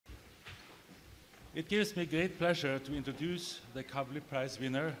It gives me great pleasure to introduce the Kavli Prize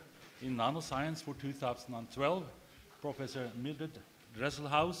winner in nanoscience for 2012, Professor Mildred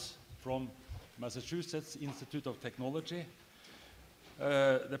Dresselhaus from Massachusetts Institute of Technology.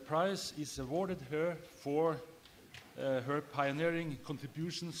 The prize is awarded her for her pioneering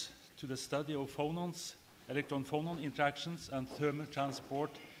contributions to the study of phonons, electron-phonon interactions, and thermal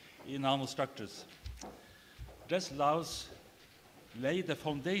transport in nanostructures. Dresselhaus laid the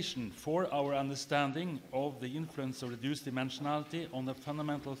foundation for our understanding of the influence of reduced dimensionality on the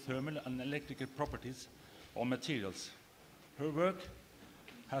fundamental thermal and electrical properties of materials. Her work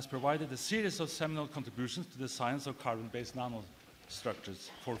has provided a series of seminal contributions to the science of carbon-based nanostructures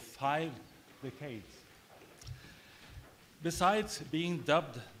for 5 decades. Besides being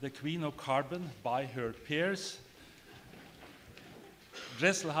dubbed the Queen of Carbon by her peers,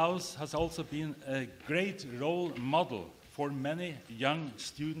 Dresselhaus has also been a great role model for many young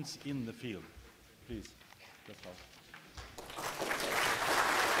students in the field. Please, Dresselhaus.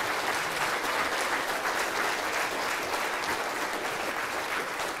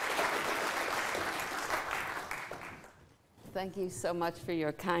 Thank you so much for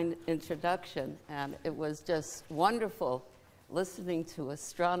your kind introduction, and it was just wonderful listening to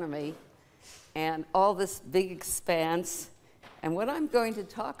astronomy and all this big expanse. And what I'm going to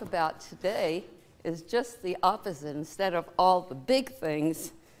talk about today is just the opposite. Instead of all the big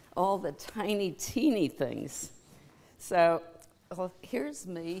things, all the tiny, teeny things. So well, here's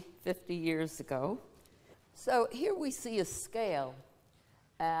me 50 years ago. So here we see a scale,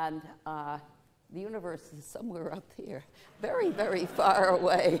 and the universe is somewhere up here, very, very far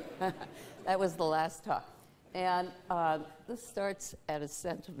away. That was the last talk. And this starts at 1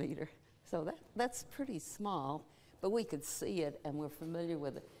 centimeter. So that's pretty small, but we could see it and we're familiar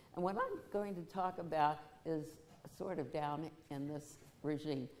with it. And what I'm going to talk about is sort of down in this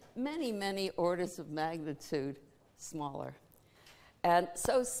regime. Many, many orders of magnitude smaller. And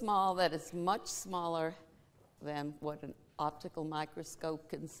so small that it's much smaller than what an optical microscope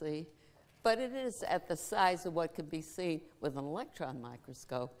can see. But it is at the size of what can be seen with an electron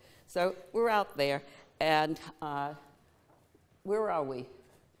microscope. So we're out there, and where are we?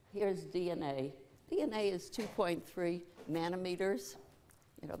 Here's DNA. DNA is 2.3 nanometers.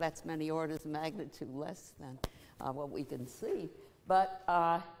 You know, that's many orders of magnitude less than what we can see. But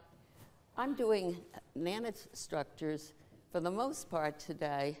I'm doing nanostructures for the most part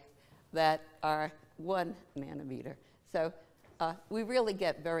today that are 1 nanometer. So we really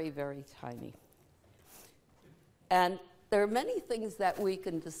get very, very tiny. And there are many things that we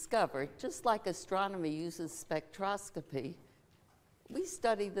can discover. Just like astronomy uses spectroscopy, we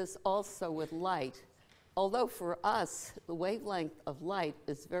study this also with light. Although for us, the wavelength of light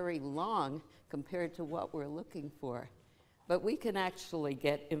is very long compared to what we're looking for. But we can actually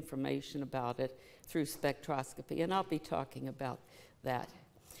get information about it through spectroscopy, and I'll be talking about that.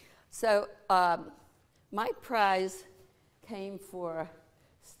 So my prize came for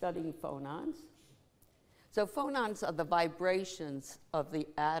studying phonons. So phonons are the vibrations of the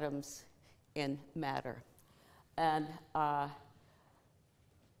atoms in matter. And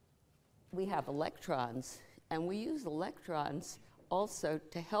we have electrons, and we use electrons also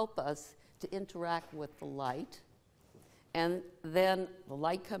to help us to interact with the light. And then the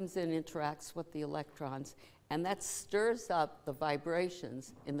light comes in, interacts with the electrons, and that stirs up the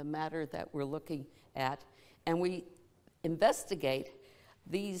vibrations in the matter that we're looking at. And we investigate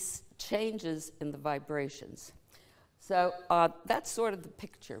these changes in the vibrations. So that's sort of the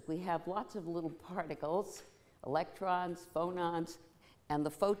picture. We have lots of little particles, electrons, phonons, and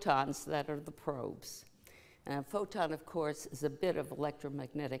the photons that are the probes. And a photon, of course, is a bit of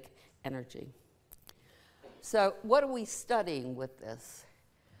electromagnetic energy. So what are we studying with this?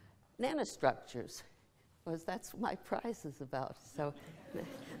 Nanostructures, because that's what my prize is about. So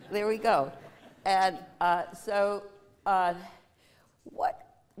there we go. And why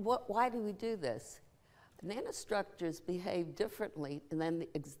do we do this? Nanostructures behave differently than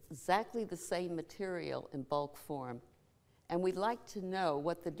exactly the same material in bulk form. And we'd like to know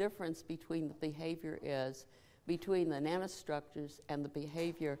what the difference between the behavior is between the nanostructures and the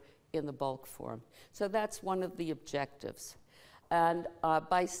behavior in the bulk form. So that's one of the objectives. And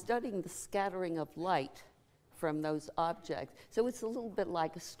by studying the scattering of light from those objects, so it's a little bit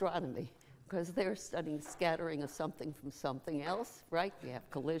like astronomy, because they're studying scattering of something from something else, right? We have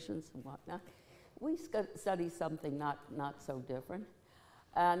collisions and whatnot. We study something not so different.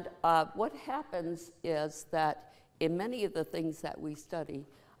 And what happens is that in many of the things that we study,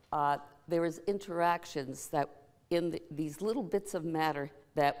 there is interactions that in these little bits of matter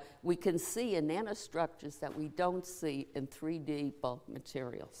that we can see in nanostructures that we don't see in 3D bulk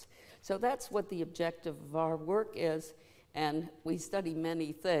materials. So that's what the objective of our work is, and we study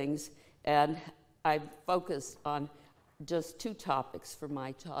many things, and I focused on just two topics for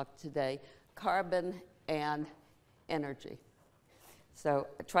my talk today: carbon and energy. So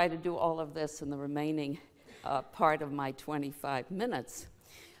I try to do all of this in the remaining part of my 25 minutes.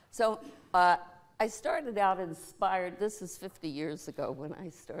 So I started out inspired. This is 50 years ago when I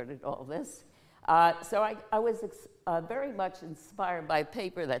started all this. So I was very much inspired by a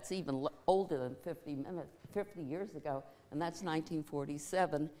paper that's even older than 50 years ago, and that's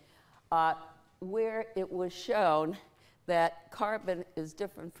 1947, where it was shown that carbon is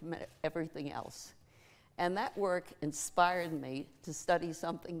different from everything else. And that work inspired me to study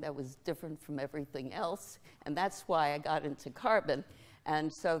something that was different from everything else, and that's why I got into carbon.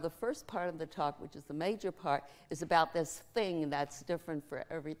 And so the first part of the talk, which is the major part, is about this thing that's different for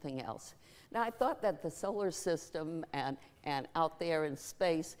everything else. Now, I thought that the solar system and out there in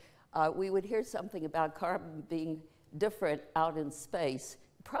space, we would hear something about carbon being different out in space.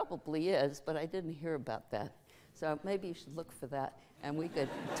 It probably is, but I didn't hear about that. So maybe you should look for that, and we could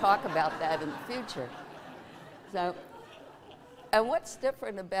talk about that in the future. So, and what's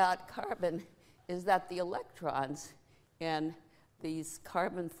different about carbon is that the electrons in these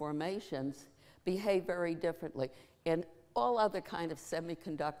carbon formations behave very differently. In all other kind of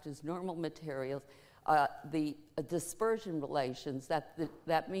semiconductors, normal materials, the dispersion relations,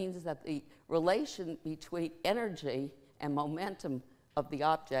 that means that the relation between energy and momentum of the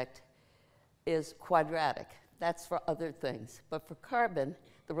object is quadratic. That's for other things. But for carbon,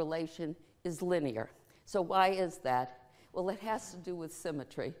 the relation is linear. So why is that? Well, it has to do with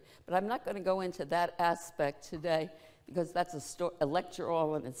symmetry. But I'm not going to go into that aspect today, because that's a lecture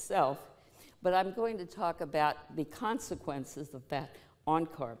all in itself. But I'm going to talk about the consequences of that on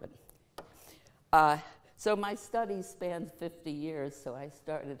carbon. So my study spans 50 years, so I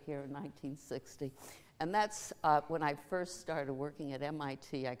started here in 1960. And that's when I first started working at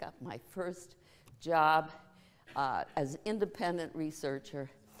MIT. I got my first job as an independent researcher.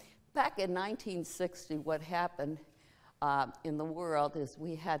 Back in 1960, what happened in the world is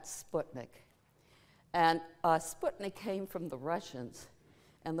we had Sputnik. And Sputnik came from the Russians,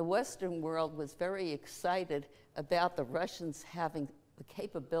 and the Western world was very excited about the Russians having the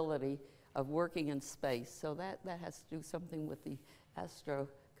capability of working in space. So that has to do something with the astro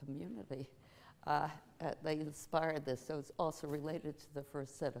community. They inspired this, so it's also related to the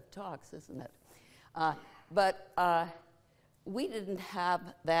first set of talks, isn't it? But we didn't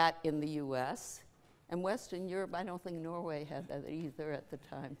have that in the US. And Western Europe, I don't think Norway had that either at the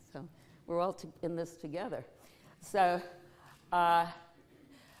time. So we're all in this together. So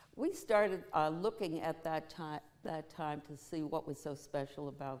we started looking at that time to see what was so special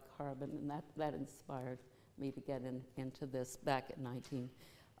about carbon, and that inspired me to get into this back in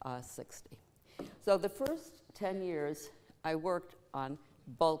 1960. So the first 10 years, I worked on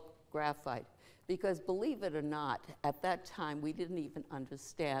bulk graphite, because believe it or not, at that time, we didn't even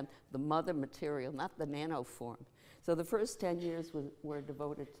understand the mother material, not the nanoform. So the first 10 years were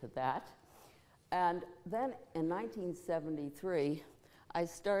devoted to that. And then in 1973, I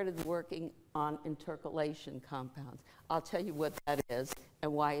started working on intercalation compounds. I'll tell you what that is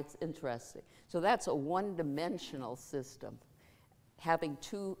and why it's interesting. So that's a one-dimensional system, having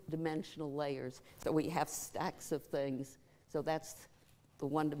two-dimensional layers. So we have stacks of things. So that's the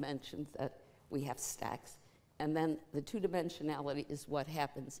one dimension that we have stacks. And then the two-dimensionality is what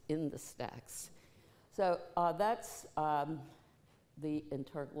happens in the stacks. So that's the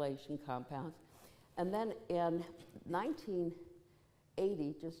intercalation compounds. And then in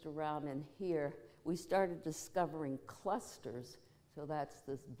 1980, just around in here, we started discovering clusters. So that's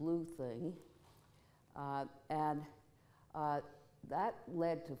this blue thing. And that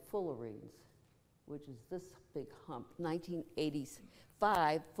led to fullerenes, which is this big hump.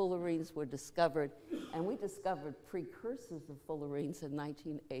 1985, fullerenes were discovered, and we discovered precursors of fullerenes in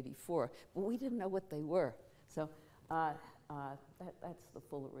 1984, but we didn't know what they were. So that's the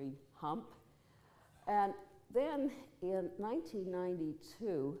fullerene hump. And then in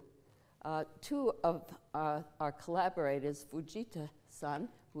 1992, two of our collaborators, Fujita-san,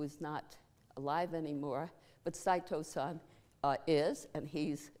 who is not alive anymore, but Saito-san is, and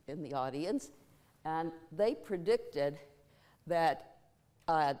he's in the audience, and they predicted that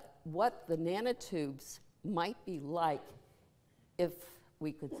what the nanotubes might be like if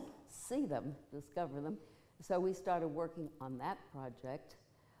we could see them, discover them. So we started working on that project.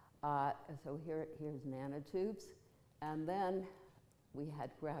 So here's nanotubes. And then we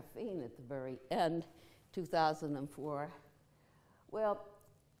had graphene at the very end, 2004. Well,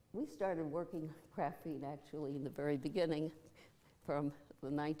 we started working graphene actually in the very beginning from the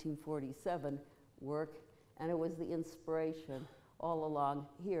 1947 work, and it was the inspiration all along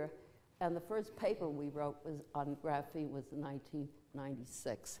here. And the first paper we wrote was on graphene was in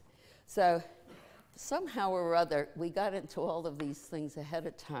 1996. So somehow or other, we got into all of these things ahead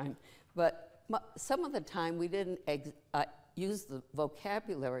of time, but some of the time we didn't use the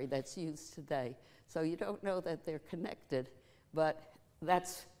vocabulary that's used today. So you don't know that they're connected, but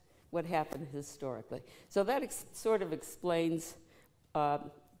that's what happened historically. So that sort of explains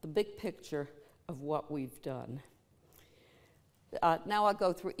the big picture of what we've done. Now I'll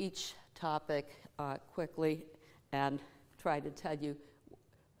go through each topic quickly and try to tell you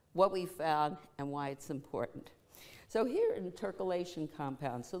what we found and why it's important. So here in intercalation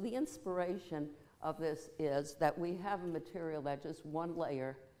compounds, so the inspiration of this is that we have a material that's just one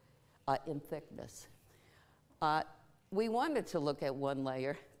layer in thickness. We wanted to look at one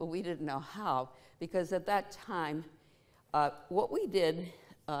layer, but we didn't know how, because at that time, what we did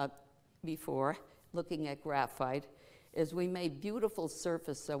before looking at graphite is we made beautiful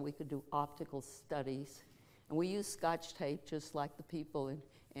surface so we could do optical studies. And we used Scotch tape just like the people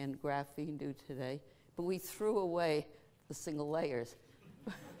in graphene do today, but we threw away the single layers.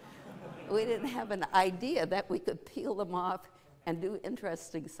 We didn't have an idea that we could peel them off and do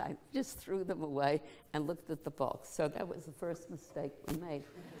interesting science. Just threw them away and looked at the bulk. So that was the first mistake we made.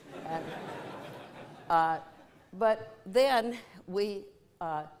 But then we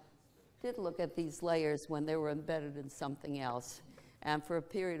did look at these layers when they were embedded in something else. And for a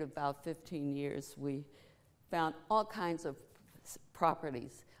period of about 15 years, we found all kinds of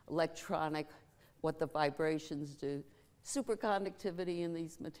properties, electronic, what the vibrations do, superconductivity in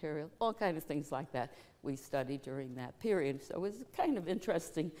these materials, all kinds of things like that we studied during that period. So it was a kind of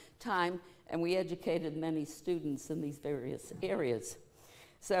interesting time, and we educated many students in these various areas.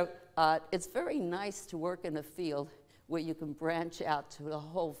 So it's very nice to work in a field where you can branch out to the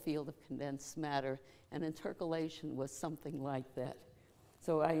whole field of condensed matter, and intercalation was something like that.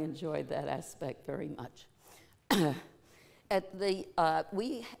 So I enjoyed that aspect very much.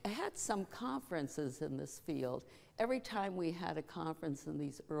 We had some conferences in this field every time we had a conference in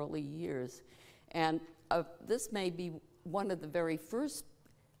these early years. And this may be one of the very first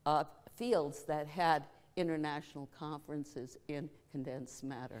fields that had international conferences in condensed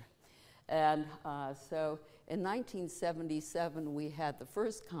matter. And so in 1977, we had the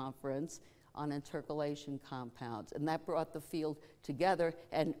first conference on intercalation compounds, and that brought the field together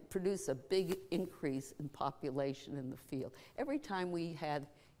and produced a big increase in population in the field. Every time we had,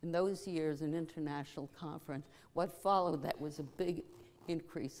 in those years, an international conference, what followed that was a big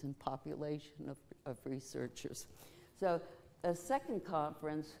increase in population of researchers. So the second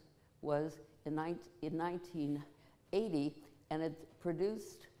conference was in 1980, and it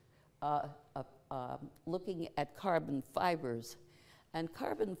produced looking at carbon fibers. And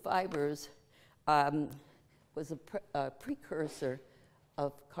carbon fibers was a precursor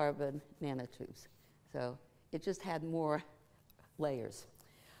of carbon nanotubes. So it just had more layers.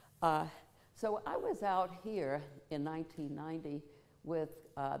 So I was out here in 1990 with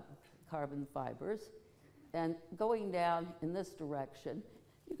carbon fibers, and going down in this direction,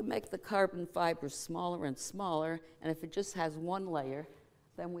 you can make the carbon fibers smaller and smaller, and if it just has one layer,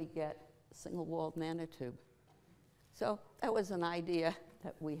 then we get a single-walled nanotube. So that was an idea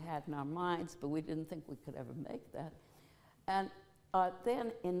that we had in our minds, but we didn't think we could ever make that. And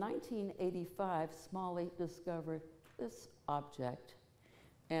then in 1985, Smalley discovered this object.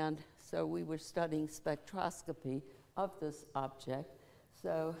 And so we were studying spectroscopy of this object.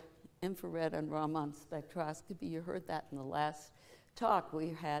 So infrared and Raman spectroscopy, you heard that in the last talk. We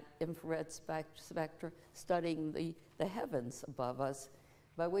had infrared spectra studying the heavens above us,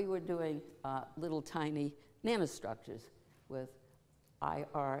 but we were doing little tiny nanostructures with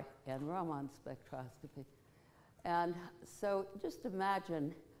IR and Raman spectroscopy. And so just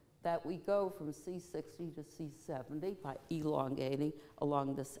imagine that we go from C60 to C70 by elongating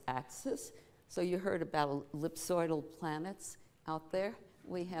along this axis. So you heard about ellipsoidal planets out there.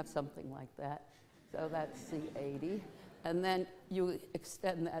 We have something like that. So that's C80. And then you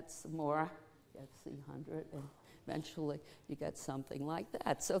extend that some more, get C100, and eventually you get something like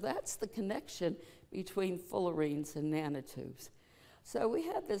that. So that's the connection between fullerenes and nanotubes. So we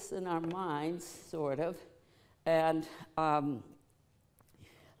had this in our minds, sort of, and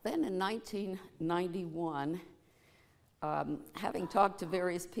then in 1991, having talked to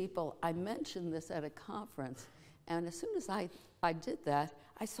various people, I mentioned this at a conference, and as soon as I did that,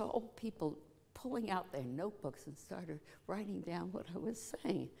 I saw old people pulling out their notebooks and started writing down what I was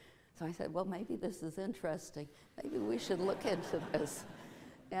saying. So I said, well, maybe this is interesting. Maybe we should look into this.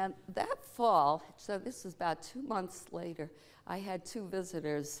 And that fall, so this is about 2 months later, I had two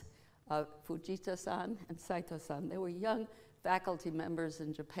visitors, Fujita-san and Saito-san. They were young faculty members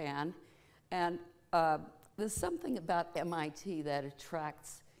in Japan, and there's something about MIT that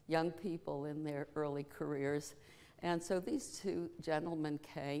attracts young people in their early careers. And so these two gentlemen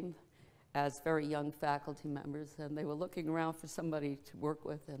came as very young faculty members, and they were looking around for somebody to work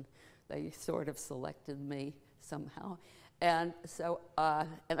with, and they sort of selected me somehow. And so,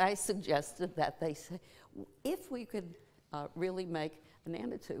 and I suggested that they say, if we could really make a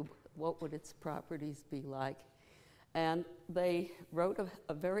nanotube, what would its properties be like? And they wrote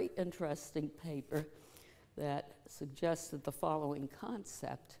a very interesting paper that suggested the following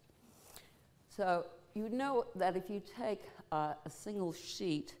concept. So you know that if you take a single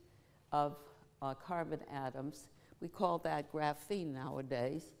sheet of carbon atoms, we call that graphene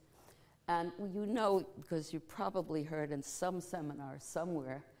nowadays. And you know, because you probably heard in some seminar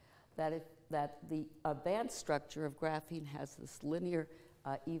somewhere, that the band structure of graphene has this linear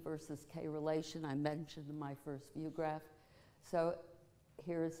E versus K relation I mentioned in my first view graph. So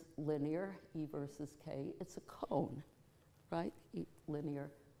here's linear E versus K. It's a cone, right?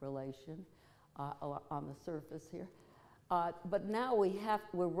 Linear relation on the surface here. But now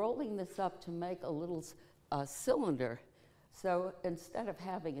we're rolling this up to make a little cylinder. So instead of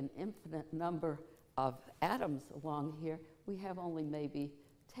having an infinite number of atoms along here, we have only maybe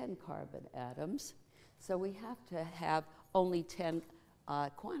 10 carbon atoms. So we have to have only 10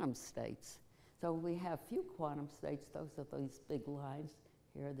 quantum states. So we have few quantum states. Those are these big lines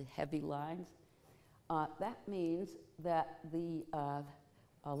here, the heavy lines. That means that the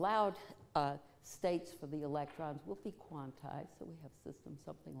allowed states for the electrons will be quantized. So we have systems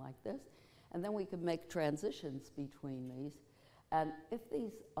something like this. And then we can make transitions between these. And if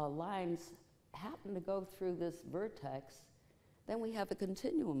these lines happen to go through this vertex, then we have a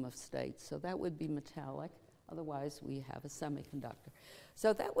continuum of states. So that would be metallic. Otherwise, we have a semiconductor.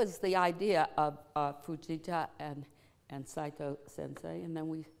 So that was the idea of Fujita and Saito sensei. And then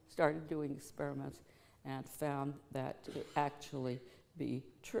we started doing experiments and found that to actually be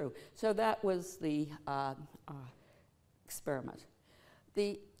true. So that was the experiment.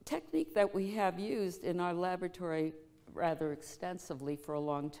 The technique that we have used in our laboratory rather extensively for a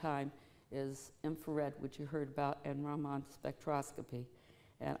long time is infrared, which you heard about, and Raman spectroscopy.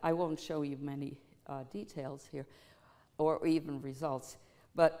 And I won't show you many details here or even results.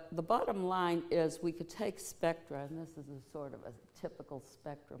 But the bottom line is we could take spectra, and this is a sort of a typical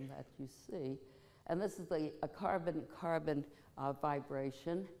spectrum that you see. And this is a carbon-carbon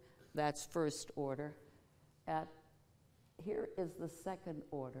vibration. That's first order. And here is the second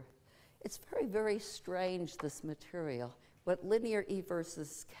order. It's very, very strange, this material. What linear E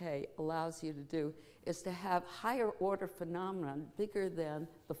versus K allows you to do is to have higher order phenomenon bigger than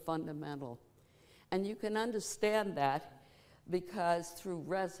the fundamental. And you can understand that because through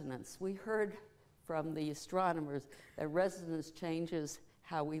resonance. We heard from the astronomers that resonance changes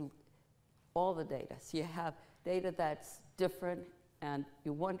how all the data. So you have data that's different, and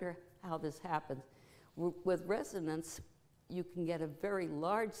you wonder how this happens. With resonance, you can get a very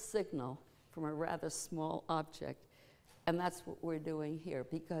large signal from a rather small object. And that's what we're doing here,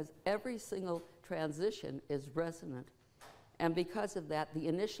 because every single transition is resonant. And because of that, the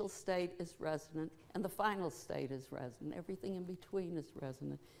initial state is resonant, and the final state is resonant. Everything in between is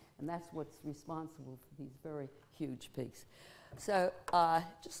resonant. And that's what's responsible for these very huge peaks. So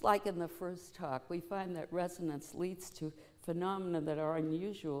just like in the first talk, we find that resonance leads to phenomena that are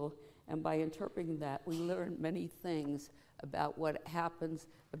unusual. And by interpreting that, we learn many things about what happens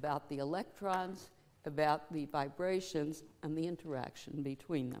about the electrons, about the vibrations, and the interaction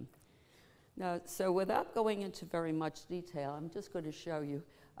between them. Now, so without going into very much detail, I'm just going to show you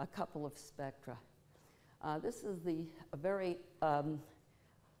a couple of spectra. This is the very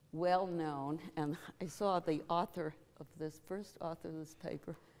well-known, and I saw the author of this, first author of this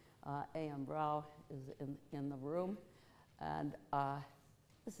paper, A.M. Rao, is in the room. And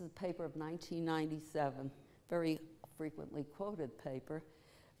this is a paper of 1997, very frequently quoted paper,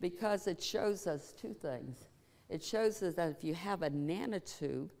 because it shows us two things. It shows us that if you have a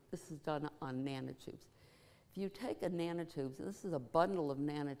nanotube, this is done on nanotubes. If you take a nanotube, so this is a bundle of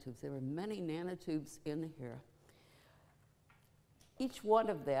nanotubes. There are many nanotubes in here. Each one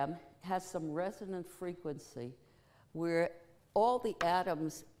of them has some resonant frequency where all the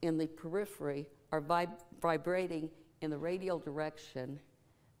atoms in the periphery are vibrating in the radial direction,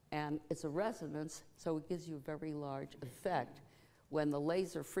 and it's a resonance, so it gives you a very large effect when the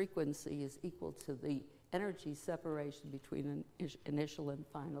laser frequency is equal to the energy separation between initial and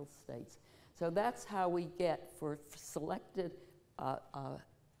final states. So that's how we get, for selected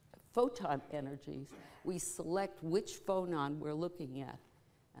photon energies, we select which phonon we're looking at,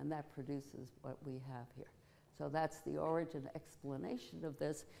 and that produces what we have here. So that's the origin explanation of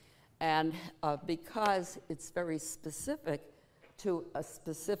this. And because it's very specific to a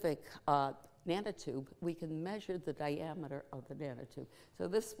specific nanotube, we can measure the diameter of the nanotube. So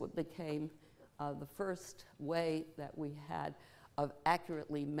this became the first way that we had of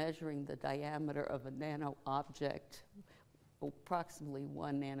accurately measuring the diameter of a nano object, approximately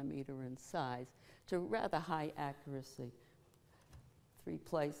 1 nanometer in size, to rather high accuracy, 3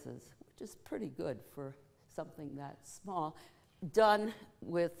 places, which is pretty good for something that small, done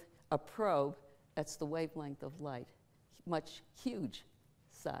with a probe that's the wavelength of light, much huge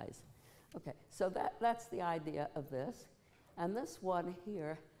size. Okay, so that's the idea of this. And this one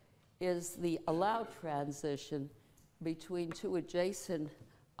here is the allowed transition between 2 adjacent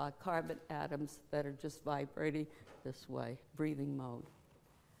carbon atoms that are just vibrating this way, breathing mode.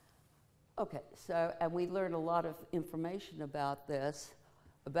 Okay, so, and we learn a lot of information about this,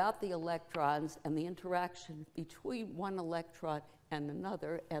 about the electrons and the interaction between one electron and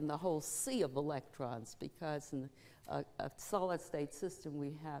another, and the whole sea of electrons, because in a solid-state system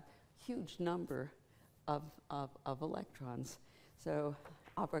we have huge number of electrons. So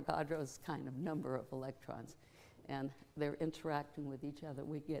Avogadro's kind of number of electrons, and they're interacting with each other.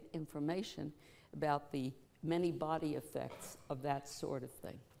 We get information about the many body effects of that sort of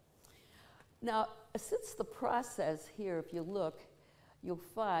thing. Now, since the process here, if you look, you'll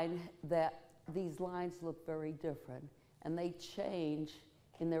find that these lines look very different, and they change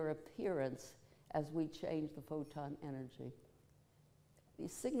in their appearance as we change the photon energy. The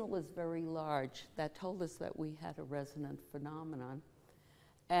signal is very large. That told us that we had a resonant phenomenon,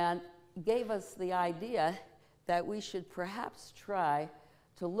 and gave us the idea that we should perhaps try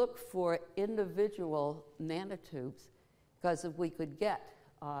to look for individual nanotubes, because if we could get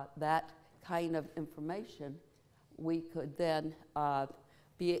that kind of information, we could then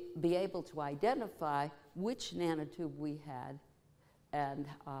be able to identify which nanotube we had. And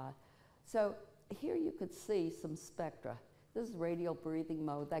so here you could see some spectra. This is radial breathing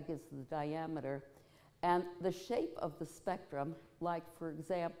mode. That gives the diameter. And the shape of the spectrum, like, for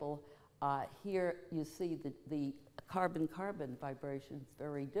example, here you see the carbon-carbon vibration is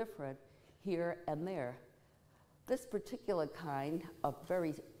very different here and there. This particular kind of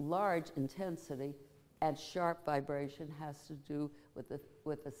very large intensity and sharp vibration has to do with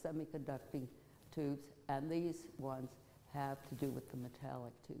the semiconducting tubes, and these ones have to do with the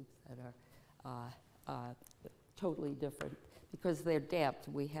metallic tubes that are totally different. Because they're damped,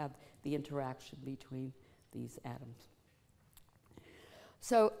 we have the interaction between these atoms.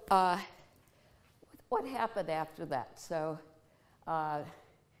 So what happened after that? So I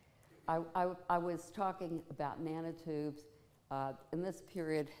was talking about nanotubes. In this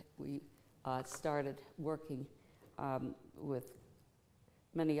period, we started working with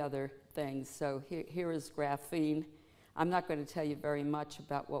many other things. So here is graphene. I'm not going to tell you very much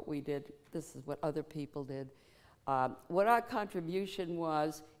about what we did. This is what other people did. What our contribution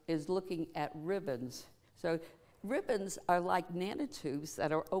was is looking at ribbons. So ribbons are like nanotubes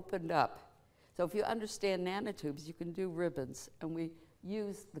that are opened up. So if you understand nanotubes, you can do ribbons. And we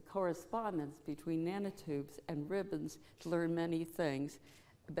use the correspondence between nanotubes and ribbons to learn many things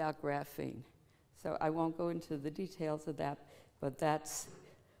about graphene. So I won't go into the details of that, but that's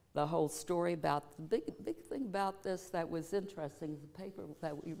the whole story about the big thing about this that was interesting, the paper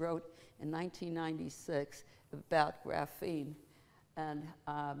that we wrote in 1996 about graphene. And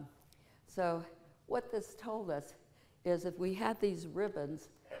so what this told us is if we had these ribbons,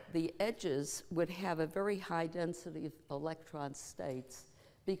 the edges would have a very high density of electron states,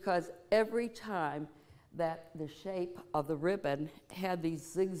 because every time that the shape of the ribbon had these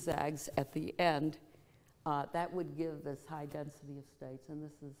zigzags at the end, that would give this high density of states. And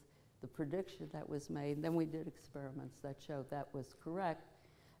this is the prediction that was made. And then we did experiments that showed that was correct.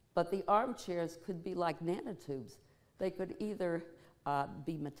 But the armchairs could be like nanotubes. They could either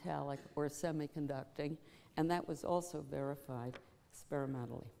be metallic or semiconducting, and that was also verified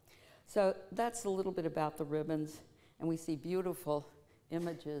experimentally. So that's a little bit about the ribbons, and we see beautiful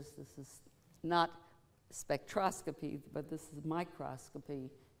images. This is not spectroscopy, but this is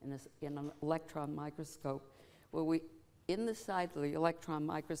microscopy in an electron microscope, where we, in the side of the electron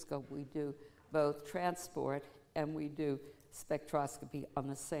microscope, we do both transport and we do spectroscopy on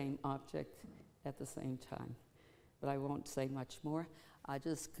the same object at the same time. But I won't say much more. I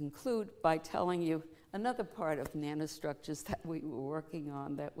just conclude by telling you another part of nanostructures that we were working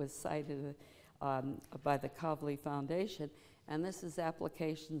on that was cited by the Kavli Foundation, and this is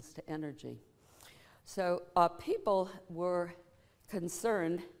applications to energy. So people were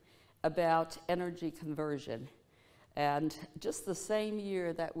concerned about energy conversion. And just the same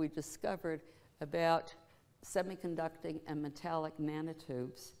year that we discovered about semiconducting and metallic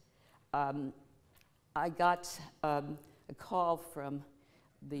nanotubes, I got a call from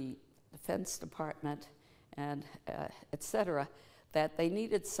the Defense Department and et cetera, that they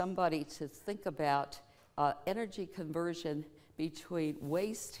needed somebody to think about energy conversion between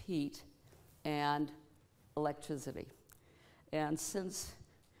waste heat and electricity. And since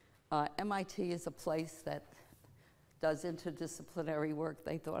MIT is a place that does interdisciplinary work,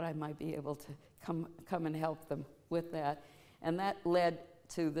 they thought I might be able to come and help them with that. And that led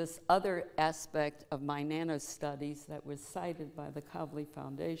to this other aspect of my nano studies that was cited by the Kavli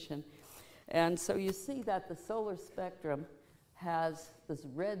Foundation. And so you see that the solar spectrum has this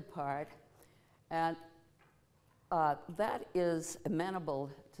red part, and that is amenable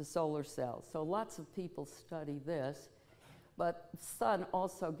to solar cells. So lots of people study this, but the sun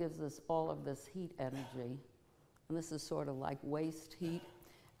also gives us all of this heat energy. And this is sort of like waste heat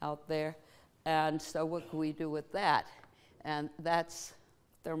out there. And so what can we do with that? And that's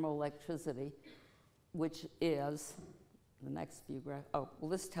thermoelectricity, which is, the next few graphs, oh, well,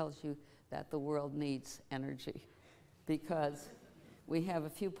 this tells you that the world needs energy because we have a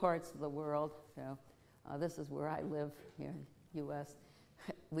few parts of the world, so this is where I live here in the US.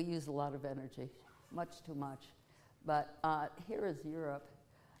 We use a lot of energy, much too much. But here is Europe,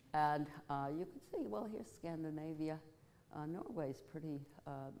 and you can see, well, here's Scandinavia. Norway's pretty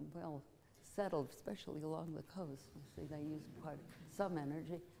well settled, especially along the coast. You see, they use quite some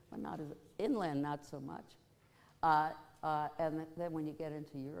energy, but not as inland, not so much. And then when you get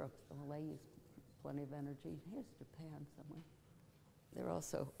into Europe, well, they use plenty of energy. Here's Japan somewhere. They're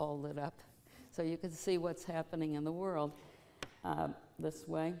also all lit up. So you can see what's happening in the world this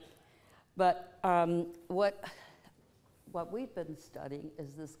way. But what we've been studying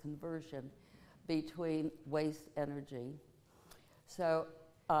is this conversion between waste energy. So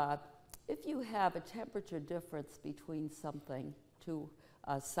if you have a temperature difference between something, two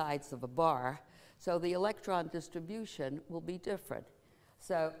sides of a bar, so the electron distribution will be different.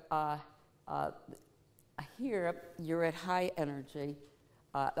 So here you're at high energy,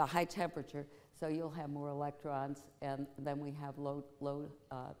 a high temperature, so you'll have more electrons, and then we have low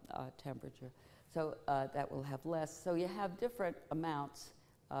temperature. So that will have less. So you have different amounts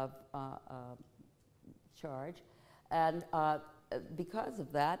of charge, and because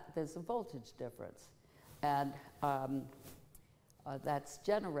of that, there's a voltage difference, and that's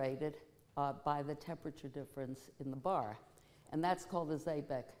generated by the temperature difference in the bar, and that's called the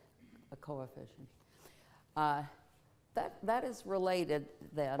Seebeck coefficient. That is related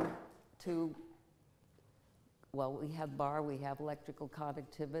then to, well, we have bar, we have electrical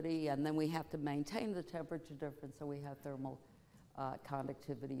conductivity, and then we have to maintain the temperature difference, so we have thermal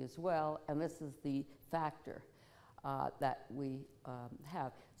conductivity as well, and this is the factor that we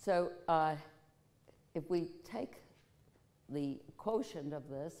have. So if we take the quotient of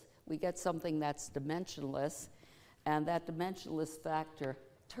this, we get something that's dimensionless, and that dimensionless factor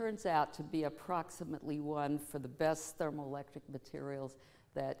turns out to be approximately 1 for the best thermoelectric materials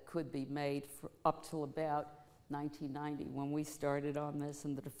that could be made for up till about 1990 when we started on this,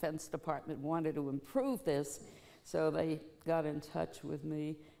 and the Defense Department wanted to improve this, so they got in touch with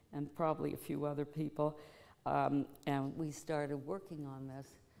me and probably a few other people, and we started working on this.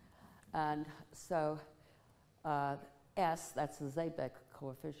 And so S, that's the Seebeck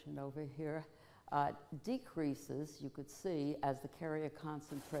coefficient over here, decreases, you could see, as the carrier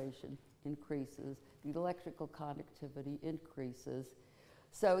concentration increases, the electrical conductivity increases.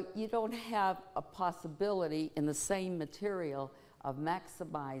 So you don't have a possibility in the same material of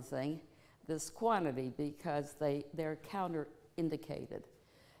maximizing this quantity because they're counter-indicated.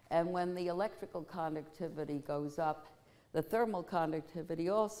 And when the electrical conductivity goes up, the thermal conductivity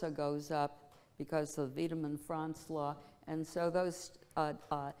also goes up because of Wiedemann-Franz law, and so those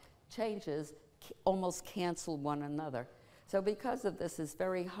changes almost cancel one another. So because of this, it's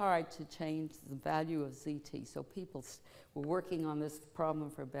very hard to change the value of ZT. So people were working on this problem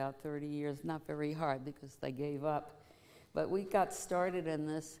for about 30 years, not very hard because they gave up. But we got started in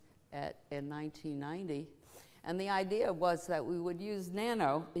this in 1990. And the idea was that we would use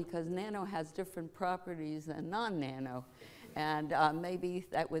nano because nano has different properties than non-nano. And maybe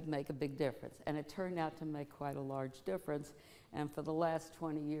that would make a big difference. And it turned out to make quite a large difference. And for the last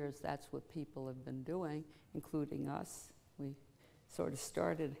 20 years, that's what people have been doing, including us. We sort of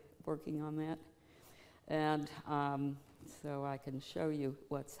started working on that. And so I can show you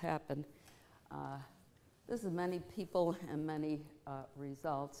what's happened. This is many people and many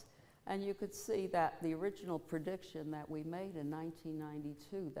results. And you could see that the original prediction that we made in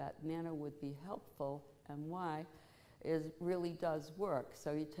 1992 that nano would be helpful and why really does work.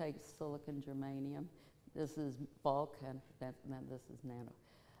 So you take silicon germanium, this is bulk, and then this is nano.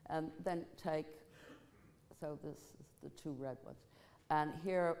 And then take, so this is the two red ones. And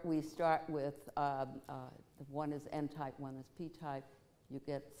here we start with, one is N-type, one is P-type. You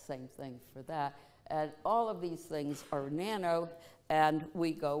get the same thing for that. And all of these things are nano, and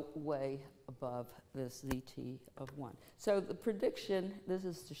we go way above this ZT of 1. So the prediction, this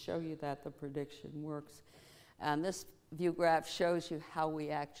is to show you that the prediction works. And this view graph shows you how we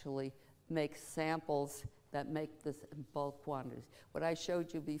actually make samples that make this in bulk quantities. What I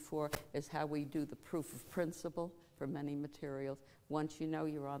showed you before is how we do the proof of principle for many materials. Once you know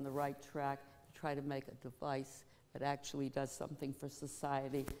you're on the right track, you try to make a device that actually does something for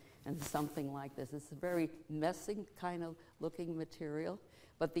society and something like this. It's a very messy kind of looking material,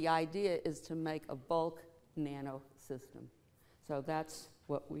 but the idea is to make a bulk nano system. So that's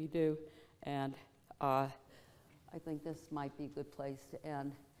what we do, and I think this might be a good place to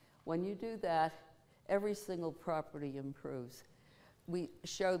end. When you do that, every single property improves. We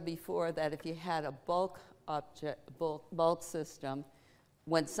showed before that if you had a bulk system,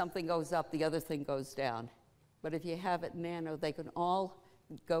 when something goes up, the other thing goes down. But if you have it nano, they can all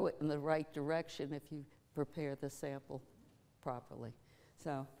go in the right direction if you prepare the sample properly.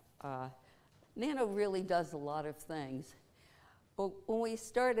 So nano really does a lot of things. But when we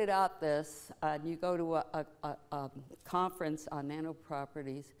started out this, and you go to a conference on nano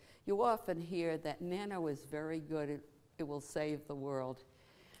properties, you often hear that nano is very good, it will save the world.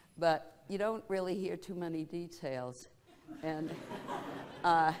 But you don't really hear too many details. And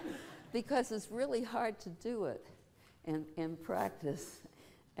because it's really hard to do it in practice.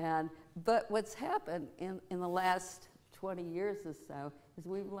 But what's happened in the last 20 years or so is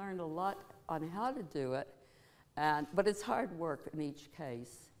we've learned a lot on how to do it, but it's hard work in each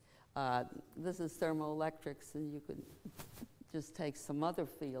case. This is thermoelectrics, and you could just take some other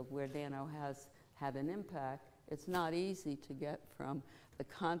field where nano has had an impact. It's not easy to get from the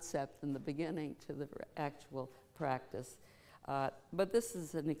concept in the beginning to the actual practice. But this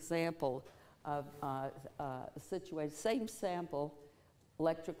is an example of a situation, same sample,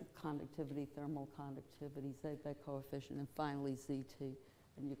 electrical conductivity, thermal conductivity, Seebeck coefficient, and finally ZT.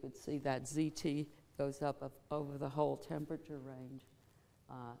 And you could see that ZT goes up over the whole temperature range,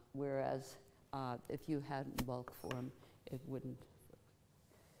 whereas if you had in bulk form, it wouldn't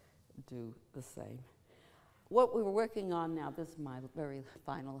do the same. What we're working on now, this is my very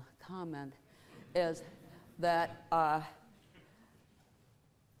final comment, is that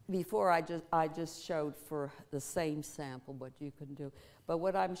before I just showed for the same sample what you can do. But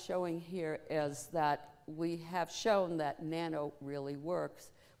what I'm showing here is that we have shown that nano really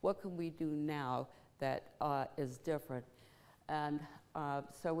works. What can we do now that is different? And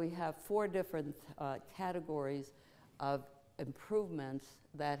so we have 4 different categories of improvements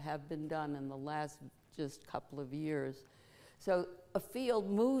that have been done in the last just couple of years. So a field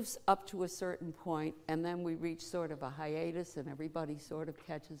moves up to a certain point, and then we reach sort of a hiatus, and everybody sort of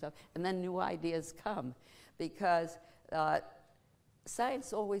catches up, and then new ideas come. Because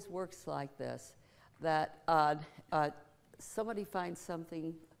science always works like this, that somebody finds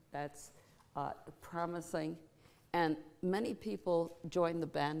something that's promising, and many people join the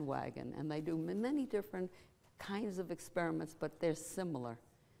bandwagon, and they do many different kinds of experiments, but they're similar.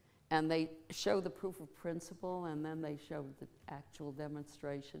 And they show the proof of principle, and then they show the actual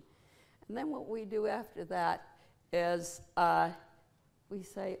demonstration. And then what we do after that is we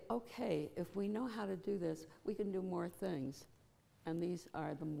say, okay, if we know how to do this, we can do more things. And these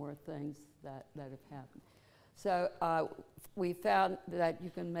are the more things that have happened. So we found that you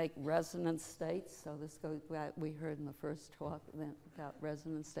can make resonance states. So this goes back, we heard in the first talk about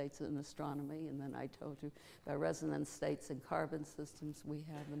resonance states in astronomy, and then I told you about resonance states in carbon systems. We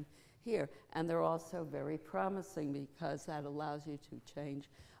have them here. And they're also very promising because that allows you to change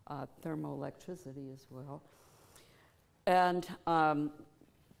thermoelectricity as well. And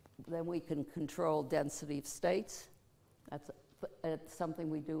then we can control density of states. It's something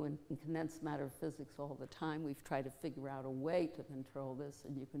we do in condensed matter physics all the time. We've tried to figure out a way to control this,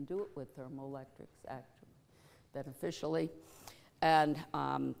 and you can do it with thermoelectrics, actually, beneficially. And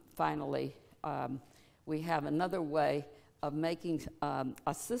finally, we have another way of making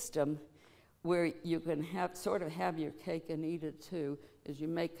a system where you can sort of have your cake and eat it too, is you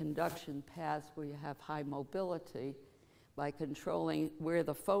make conduction paths where you have high mobility by controlling where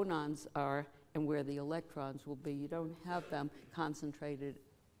the phonons are and where the electrons will be. You don't have them concentrated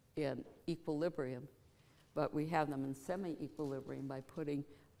in equilibrium, but we have them in semi-equilibrium by putting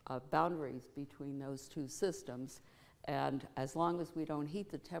boundaries between those two systems. And as long as we don't heat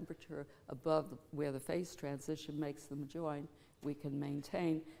the temperature above where the phase transition makes them join, we can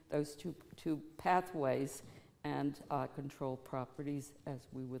maintain those two pathways and control properties as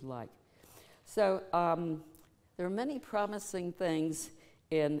we would like. So there are many promising things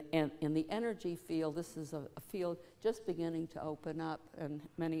in the energy field. This is a field just beginning to open up, and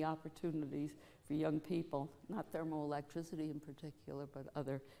many opportunities for young people, not thermoelectricity in particular, but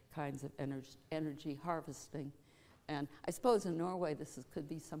other kinds of energy harvesting. And I suppose in Norway could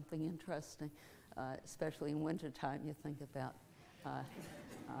be something interesting, especially in wintertime. You think about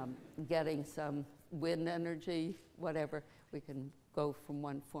getting some wind energy, whatever. We can go from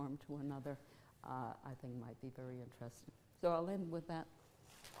one form to another. I think might be very interesting. So I'll end with that.